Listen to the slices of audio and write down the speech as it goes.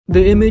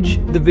The image,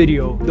 the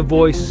video, the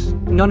voice,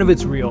 none of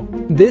it's real.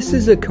 This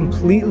is a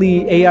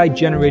completely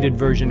AI-generated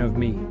version of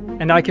me,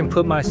 and I can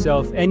put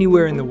myself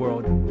anywhere in the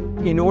world.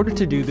 In order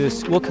to do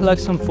this, we'll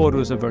collect some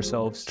photos of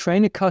ourselves,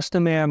 train a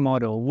custom AI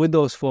model with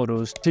those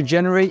photos to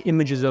generate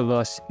images of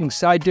us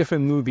inside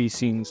different movie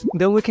scenes.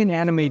 Then we can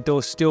animate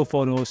those still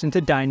photos into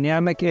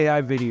dynamic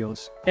AI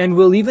videos, and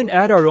we'll even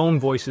add our own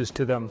voices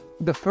to them.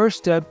 The first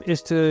step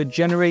is to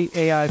generate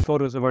AI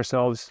photos of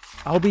ourselves.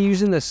 I'll be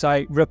using the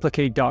site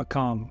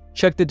replicate.com.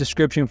 Check the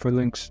description for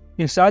links.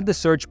 Inside the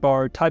search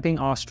bar, typing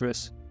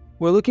Ostrus.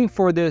 We're looking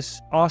for this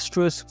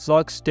Ostrus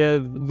Flux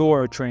Dev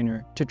LoRa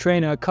trainer to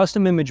train a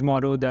custom image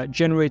model that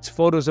generates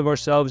photos of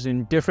ourselves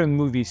in different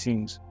movie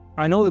scenes.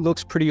 I know it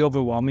looks pretty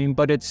overwhelming,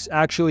 but it's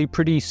actually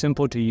pretty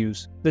simple to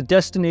use. The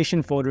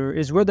destination folder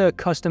is where the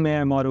custom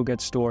AI model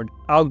gets stored.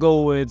 I'll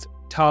go with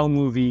Tao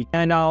Movie,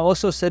 and I'll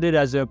also set it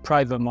as a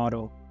private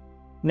model.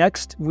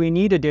 Next, we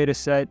need a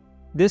dataset.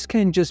 This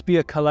can just be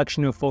a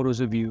collection of photos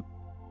of you,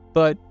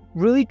 but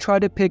really try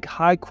to pick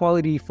high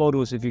quality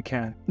photos if you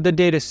can. The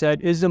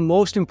dataset is the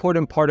most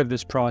important part of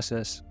this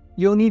process.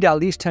 You'll need at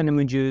least 10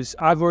 images.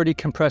 I've already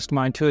compressed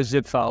mine to a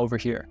zip file over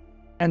here.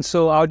 And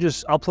so I'll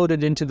just upload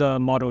it into the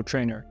model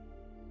trainer.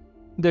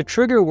 The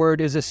trigger word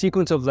is a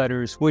sequence of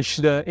letters which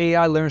the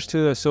AI learns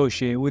to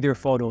associate with your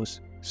photos.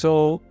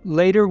 So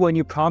later when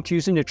you prompt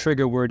using the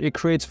trigger word, it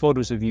creates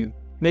photos of you.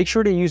 Make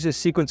sure to use a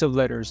sequence of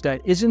letters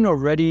that isn't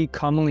already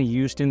commonly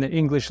used in the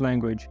English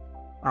language.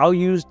 I'll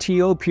use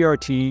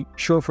TOPRT,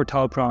 short for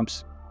Tao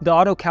prompts. The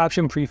auto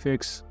caption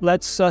prefix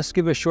lets us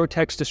give a short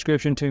text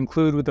description to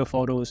include with the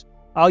photos.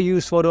 I'll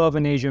use photo of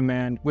an Asian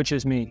man, which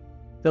is me.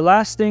 The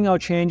last thing I'll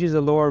change is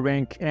the lower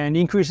rank and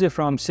increase it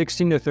from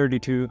 16 to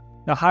 32.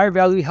 The higher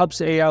value helps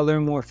the AI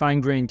learn more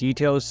fine-grained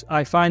details.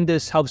 I find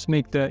this helps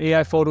make the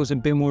AI photos a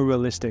bit more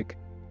realistic.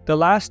 The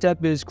last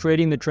step is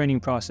creating the training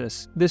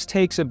process. This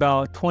takes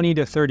about 20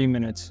 to 30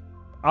 minutes.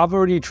 I've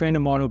already trained a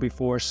model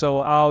before,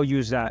 so I'll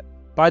use that.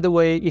 By the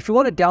way, if you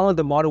want to download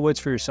the model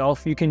widgets for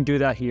yourself, you can do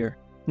that here.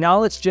 Now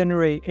let's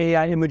generate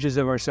AI images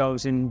of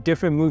ourselves in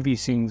different movie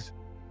scenes.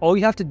 All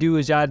you have to do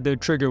is add the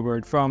trigger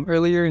word from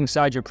earlier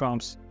inside your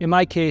prompts. In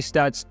my case,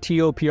 that's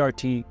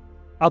TOPRT.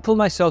 I'll put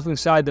myself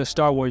inside the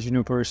Star Wars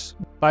universe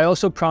by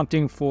also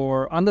prompting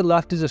for on the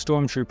left is a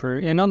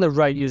stormtrooper and on the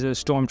right is a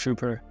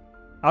stormtrooper.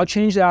 I'll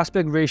change the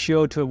aspect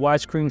ratio to a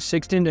widescreen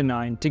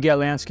 16:9 to get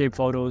landscape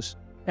photos.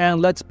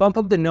 And let's bump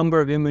up the number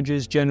of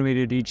images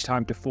generated each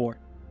time to 4.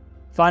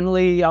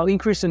 Finally, I'll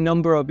increase the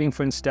number of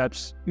inference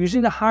steps.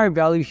 Using the higher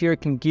value here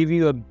can give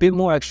you a bit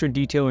more extra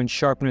detail and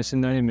sharpness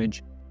in the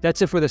image.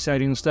 That's it for the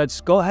settings.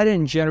 Let's go ahead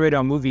and generate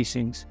our movie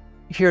scenes.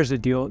 Here's the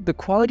deal. The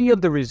quality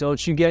of the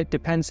results you get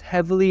depends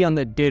heavily on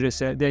the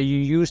dataset that you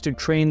use to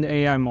train the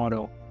AI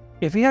model.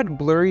 If you had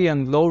blurry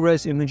and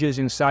low-res images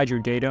inside your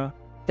data,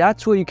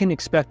 that's what you can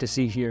expect to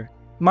see here.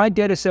 My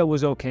dataset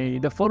was okay.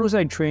 The photos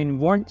I trained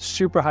weren't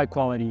super high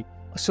quality,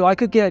 so I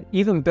could get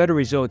even better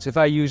results if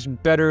I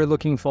used better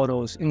looking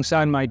photos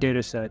inside my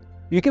dataset.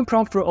 You can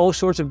prompt for all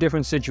sorts of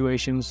different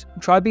situations.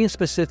 Try being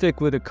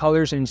specific with the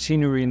colors and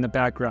scenery in the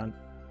background.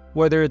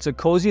 Whether it's a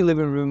cozy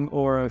living room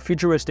or a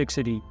futuristic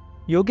city,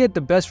 you'll get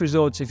the best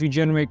results if you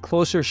generate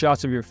closer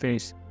shots of your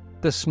face.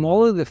 The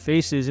smaller the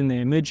face is in the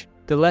image,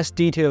 the less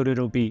detailed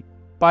it'll be.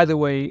 By the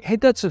way,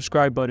 hit that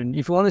subscribe button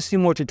if you want to see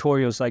more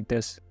tutorials like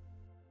this.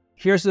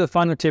 Here's the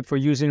final tip for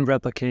using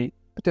Replicate.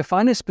 To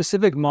find a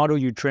specific model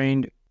you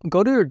trained,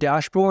 go to your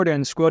dashboard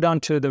and scroll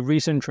down to the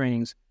recent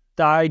trainings.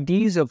 The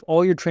IDs of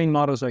all your trained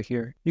models are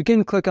here. You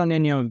can click on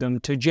any of them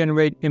to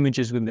generate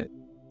images with it.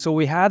 So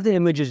we have the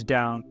images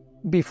down.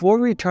 Before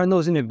we turn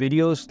those into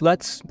videos,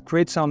 let's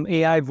create some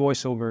AI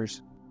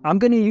voiceovers. I'm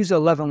going to use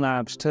 11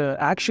 Labs to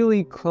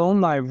actually clone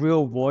my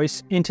real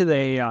voice into the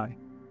AI.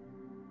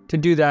 To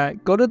do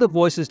that, go to the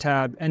Voices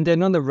tab and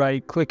then on the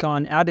right, click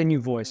on Add a new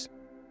voice.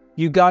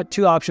 You got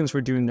 2 options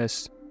for doing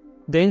this: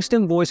 the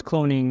instant voice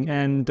cloning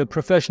and the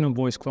professional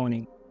voice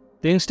cloning.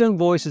 The instant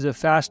voice is a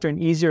faster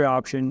and easier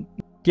option.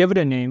 Give it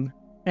a name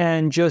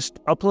and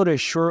just upload a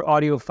short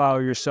audio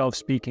file yourself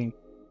speaking.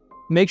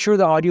 Make sure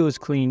the audio is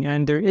clean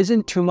and there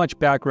isn't too much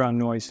background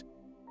noise.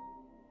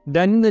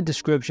 Then in the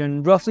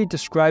description, roughly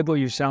describe what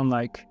you sound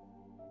like.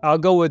 I'll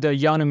go with a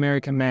young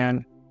American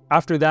man.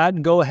 After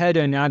that, go ahead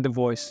and add the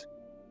voice.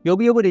 You'll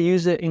be able to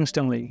use it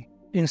instantly.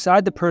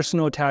 Inside the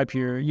personal tab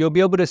here, you'll be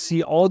able to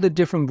see all the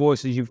different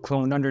voices you've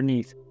cloned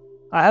underneath.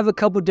 I have a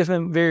couple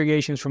different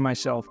variations for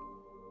myself.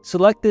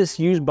 Select this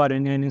Use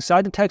button and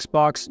inside the text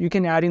box, you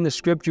can add in the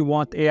script you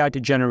want the AI to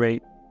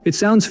generate. It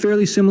sounds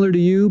fairly similar to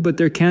you, but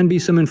there can be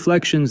some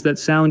inflections that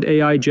sound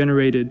AI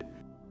generated.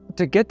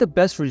 To get the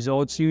best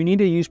results, you need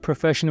to use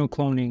professional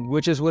cloning,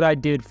 which is what I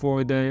did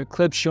for the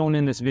clips shown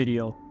in this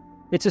video.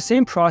 It's the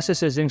same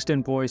process as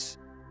instant voice.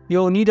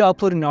 You'll need to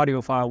upload an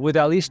audio file with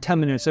at least 10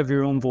 minutes of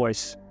your own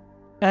voice.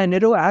 And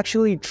it'll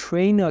actually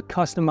train a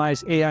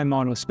customized AI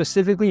model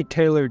specifically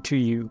tailored to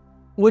you,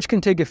 which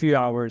can take a few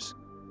hours.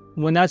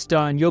 When that's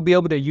done, you'll be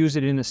able to use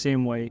it in the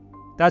same way.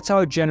 That's how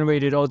I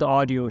generated all the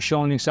audio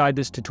shown inside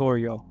this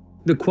tutorial.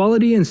 The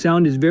quality and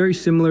sound is very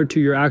similar to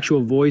your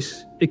actual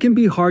voice. It can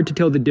be hard to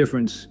tell the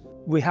difference.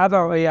 We have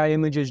our AI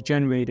images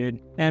generated,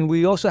 and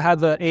we also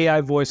have an AI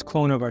voice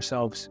clone of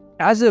ourselves.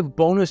 As a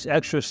bonus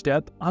extra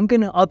step, I'm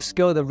going to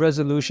upscale the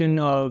resolution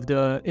of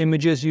the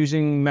images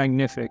using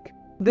Magnific.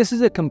 This is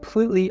a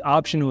completely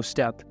optional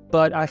step,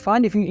 but I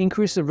find if you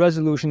increase the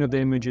resolution of the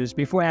images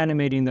before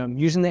animating them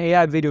using the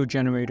AI video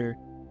generator,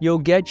 you'll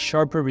get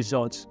sharper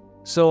results.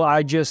 So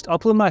I just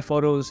upload my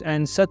photos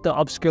and set the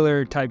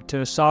upscaler type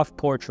to soft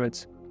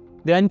portraits.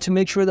 Then to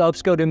make sure the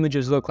upscaled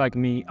images look like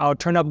me, I'll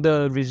turn up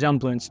the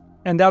resemblance,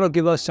 and that'll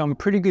give us some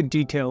pretty good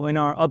detail in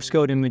our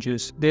upscaled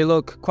images. They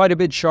look quite a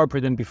bit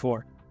sharper than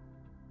before.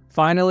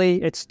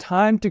 Finally, it's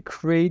time to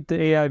create the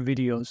AI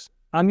videos.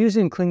 I'm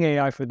using Kling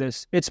AI for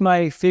this. It's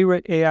my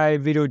favorite AI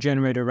video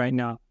generator right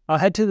now. I'll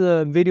head to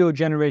the video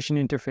generation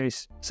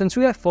interface. Since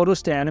we have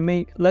photos to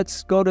animate,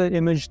 let's go to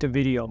image to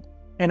video.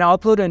 And I'll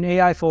upload an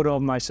AI photo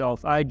of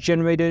myself I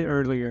generated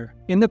earlier.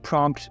 In the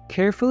prompt,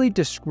 carefully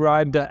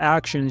describe the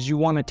actions you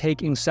want to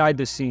take inside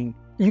the scene.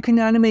 You can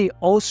animate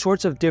all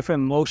sorts of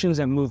different motions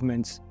and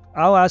movements.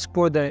 I'll ask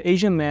for the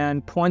Asian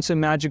man points a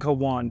magical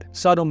wand,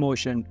 subtle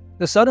motion.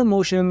 The subtle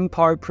motion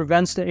part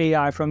prevents the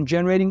AI from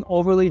generating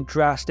overly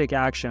drastic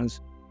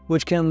actions,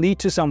 which can lead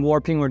to some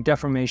warping or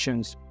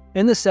deformations.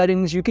 In the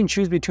settings, you can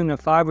choose between a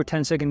 5 or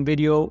 10-second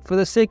video. For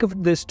the sake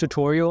of this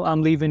tutorial,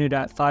 I'm leaving it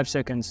at 5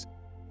 seconds.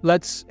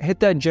 Let's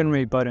hit that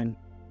generate button.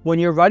 When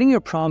you're writing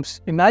your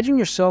prompts, imagine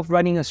yourself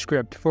writing a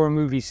script for a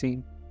movie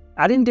scene.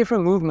 Add in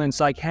different movements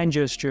like hand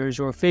gestures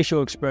or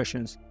facial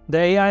expressions. The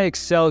AI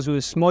excels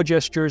with small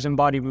gestures and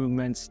body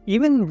movements.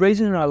 Even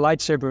raising a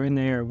lightsaber in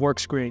the air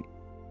works great.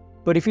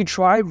 But if you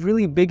try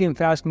really big and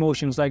fast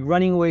motions like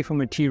running away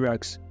from a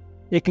T-Rex,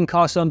 it can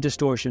cause some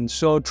distortions,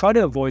 so try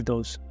to avoid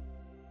those.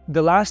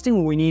 The last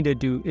thing we need to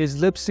do is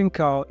lip sync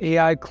our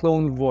AI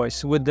cloned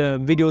voice with the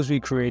videos we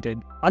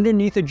created.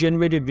 Underneath the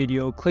generated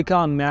video, click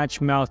on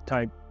Match Mouth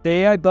Type. The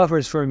AI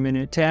buffers for a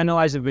minute to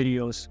analyze the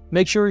videos.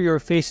 Make sure your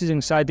face is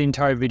inside the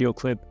entire video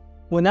clip.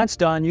 When that's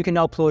done, you can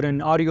upload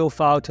an audio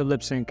file to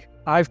lip sync.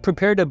 I've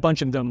prepared a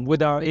bunch of them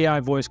with our AI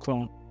voice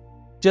clone.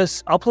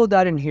 Just upload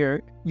that in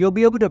here. You'll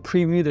be able to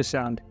preview the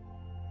sound.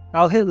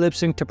 I'll hit lip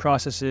sync to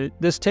process it.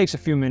 This takes a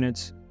few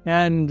minutes.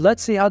 And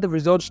let's see how the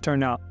results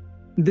turn out.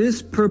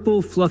 This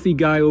purple fluffy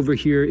guy over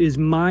here is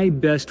my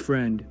best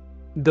friend.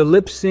 The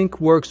lip sync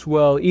works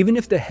well even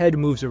if the head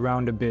moves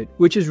around a bit,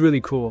 which is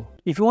really cool.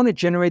 If you want to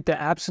generate the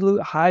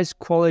absolute highest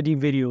quality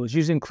videos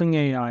using Kling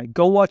AI,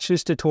 go watch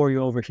this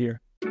tutorial over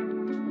here.